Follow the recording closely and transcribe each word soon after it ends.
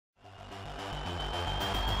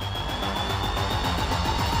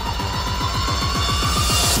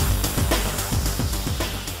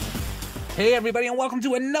Hey everybody, and welcome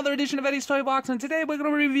to another edition of Eddie's Toy Box, and today we're going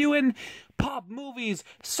to be reviewing Pop Movies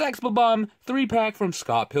Sex Bob-omb 3-pack from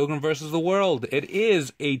Scott Pilgrim vs. the World. It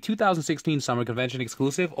is a 2016 Summer Convention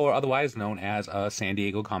exclusive, or otherwise known as a San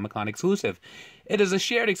Diego Comic-Con exclusive. It is a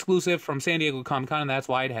shared exclusive from San Diego Comic-Con, and that's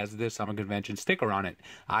why it has this Summer Convention sticker on it.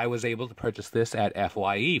 I was able to purchase this at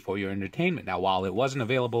FYE for your entertainment. Now, while it wasn't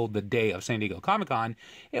available the day of San Diego Comic-Con,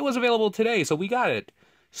 it was available today, so we got it.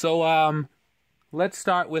 So, let's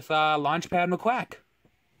start with Launchpad McQuack.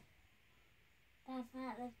 That's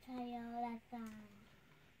not the title,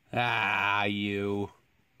 that's you.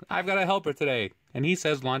 I've got a helper today, and he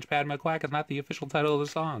says Launchpad McQuack is not the official title of the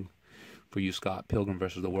song. For you Scott Pilgrim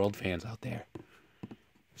vs. the World fans out there.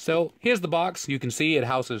 So, here's the box. You can see it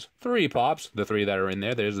houses 3 Pops, the 3 that are in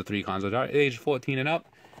there. There's the 3 consoles, age 14 and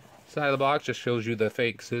up. Side of the box just shows you the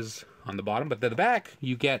faces on the bottom, but at the back,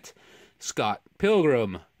 you get Scott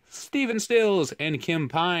Pilgrim, Stephen Stills, and Kim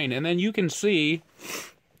Pine. And then you can see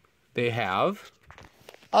they have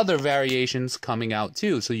other variations coming out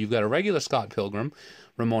too. So you've got a regular Scott Pilgrim,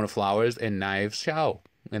 Ramona Flowers, and Knives Chow.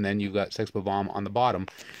 And then you've got Sex Bob-omb on the bottom.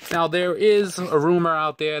 Now there is a rumor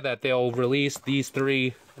out there that they'll release these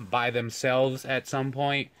 3 by themselves at some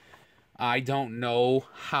point. I don't know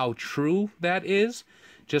how true that is.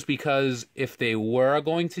 Just because if they were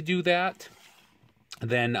going to do that,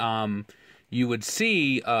 then you would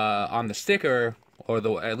see on the sticker, or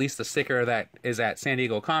at least the sticker that is at San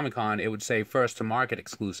Diego Comic-Con, it would say first to market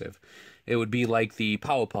exclusive. It would be like the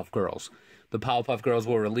Powerpuff Girls. The Powerpuff Girls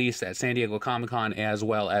were released at San Diego Comic-Con as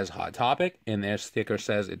well as Hot Topic, and their sticker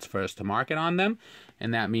says it's first to market on them,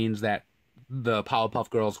 and that means that the Powerpuff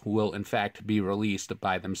Girls will in fact be released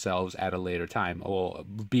by themselves at a later time, or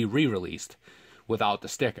be re-released without the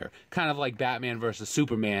sticker. Kind of like Batman versus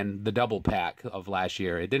Superman, the double pack of last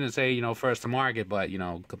year. It didn't say, you know, first to market, but, you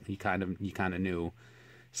know, you kind of knew.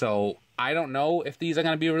 So, I don't know if these are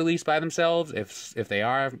going to be released by themselves. If they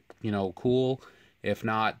are, you know, cool. If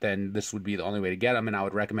not, then this would be the only way to get them, and I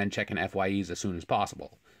would recommend checking FYEs as soon as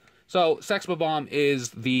possible. So, Sex Bob-omb is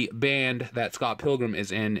the band that Scott Pilgrim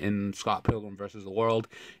is in Scott Pilgrim vs. the World.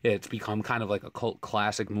 It's become kind of like a cult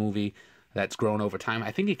classic movie that's grown over time.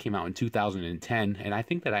 I think it came out in 2010, and I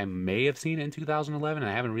think that I may have seen it in 2011, and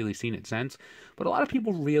I haven't really seen it since. But a lot of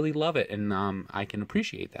people really love it, and I can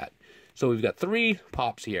appreciate that. So we've got 3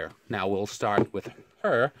 Pops here. Now we'll start with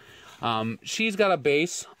her. She's got a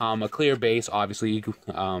base, a clear base, obviously,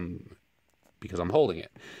 because I'm holding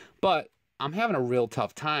it. But I'm having a real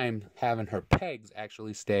tough time having her pegs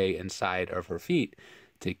actually stay inside of her feet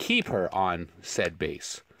to keep her on said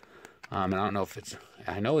base. And I don't know if it's,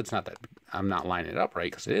 I know it's not that, I'm not lining it up right,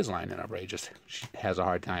 because it is lining it up right, just she has a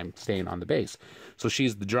hard time staying on the base. So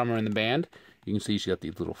she's the drummer in the band. You can see she got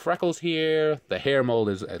these little freckles here. The hair mold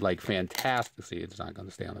is like fantastic. See, it's not going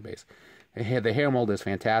to stay on the base. The hair mold is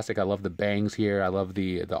fantastic. I love the bangs here. I love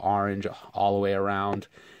the orange all the way around.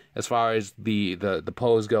 As far as the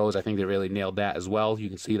pose goes, I think they really nailed that as well. You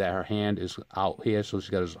can see that her hand is out here, so she's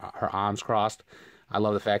got her arms crossed. I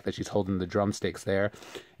love the fact that she's holding the drumsticks there.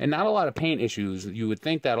 And not a lot of paint issues. You would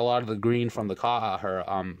think that a lot of the green from the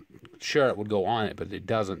her shirt would go on it, but it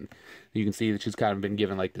doesn't. You can see that she's kind of been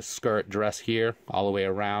given like the skirt dress here all the way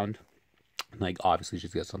around. Like, obviously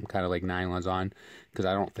she's got some kind of like nylons on, because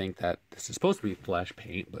I don't think that this is supposed to be flesh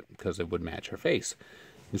paint, but because it would match her face.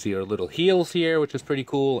 You can see her little heels here, which is pretty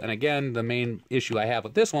cool. And again, the main issue I have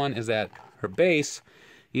with this one is that her base,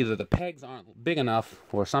 either the pegs aren't big enough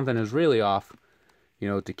or something is really off, you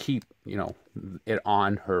know, to keep, you know, it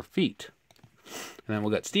on her feet. And then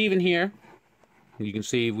we've got Steven here. You can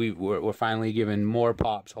see we're finally given more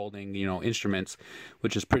Pops holding, you know, instruments,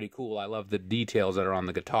 which is pretty cool. I love the details that are on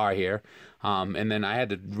the guitar here. And then I had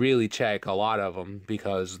to really check a lot of them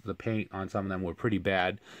because the paint on some of them were pretty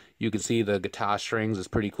bad. You can see the guitar strings is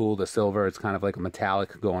pretty cool. The silver, it's kind of like a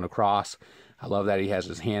metallic going across. I love that he has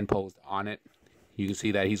his hand posed on it. You can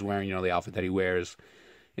see that he's wearing, you know, the outfit that he wears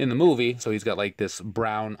in the movie. So he's got like this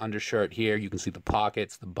brown undershirt here. You can see the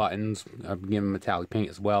pockets, the buttons, given metallic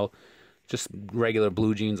paint as well. Just regular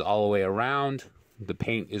blue jeans all the way around. The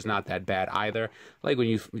paint is not that bad either. Like when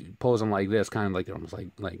you pose them like this, kind of like almost like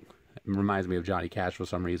it reminds me of Johnny Cash for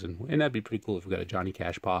some reason. And that'd be pretty cool if we got a Johnny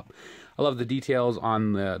Cash Pop. I love the details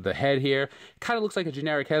on the head here. Kind of looks like a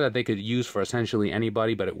generic head that they could use for essentially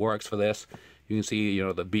anybody, but it works for this. You can see, you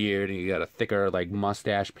know, the beard, and you got a thicker like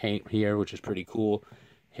mustache paint here, which is pretty cool.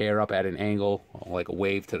 Hair up at an angle, like a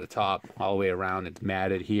wave to the top, all the way around. It's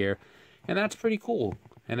matted here, and that's pretty cool.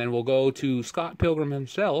 And then we'll go to Scott Pilgrim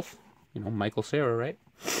himself, you know, Michael Cera, right?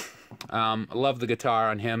 I love the guitar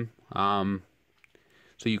on him.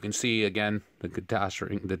 So you can see again the guitar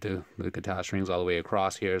string, the guitar strings all the way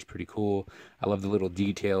across here is pretty cool. I love the little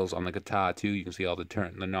details on the guitar too. You can see all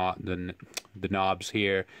the knobs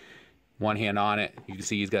here. One hand on it. You can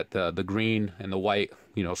see he's got the green and the white,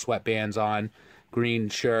 you know, sweatbands on. Green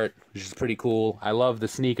shirt, which is pretty cool. I love the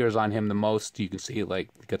sneakers on him the most. You can see like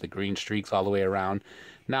got the green streaks all the way around.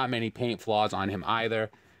 Not many paint flaws on him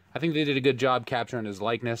either. I think they did a good job capturing his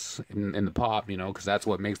likeness in the pop, you know, because that's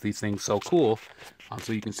what makes these things so cool.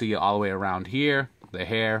 So you can see it all the way around here. The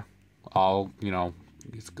hair, all, you know,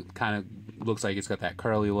 it's kind of looks like it's got that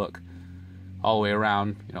curly look all the way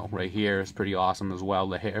around. You know, right here is pretty awesome as well.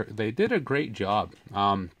 The hair, they did a great job.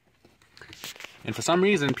 And for some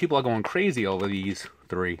reason, people are going crazy over these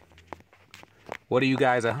three. What do you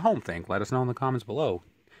guys at home think? Let us know in the comments below.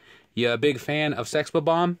 You a big fan of Sex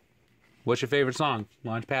Bob-omb? What's your favorite song?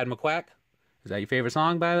 Launchpad McQuack? Is that your favorite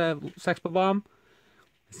song by the Sex Bob-omb?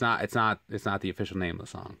 It's not the official name of the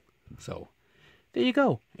song. So, there you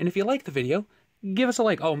go. And if you like the video, give us a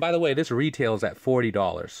like. Oh, and by the way, this retails at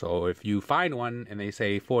 $40. So if you find one and they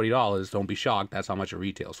say $40, don't be shocked. That's how much it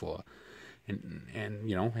retails for. And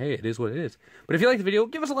you know, hey, it is what it is. But if you like the video,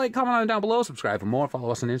 give us a like, comment on it down below, subscribe for more, follow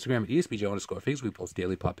us on Instagram at ESPJ_Figs. We post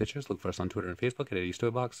daily pop pictures. Look for us on Twitter and Facebook at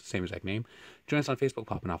EddiesToyBox, same exact name. Join us on Facebook,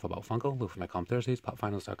 popping off about Funko. Look for my column Thursdays,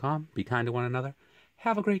 popfinals.com. Be kind to one another.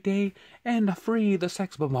 Have a great day, and free the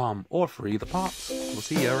Sex Bob-omb, or free the pops. We'll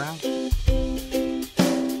see you around.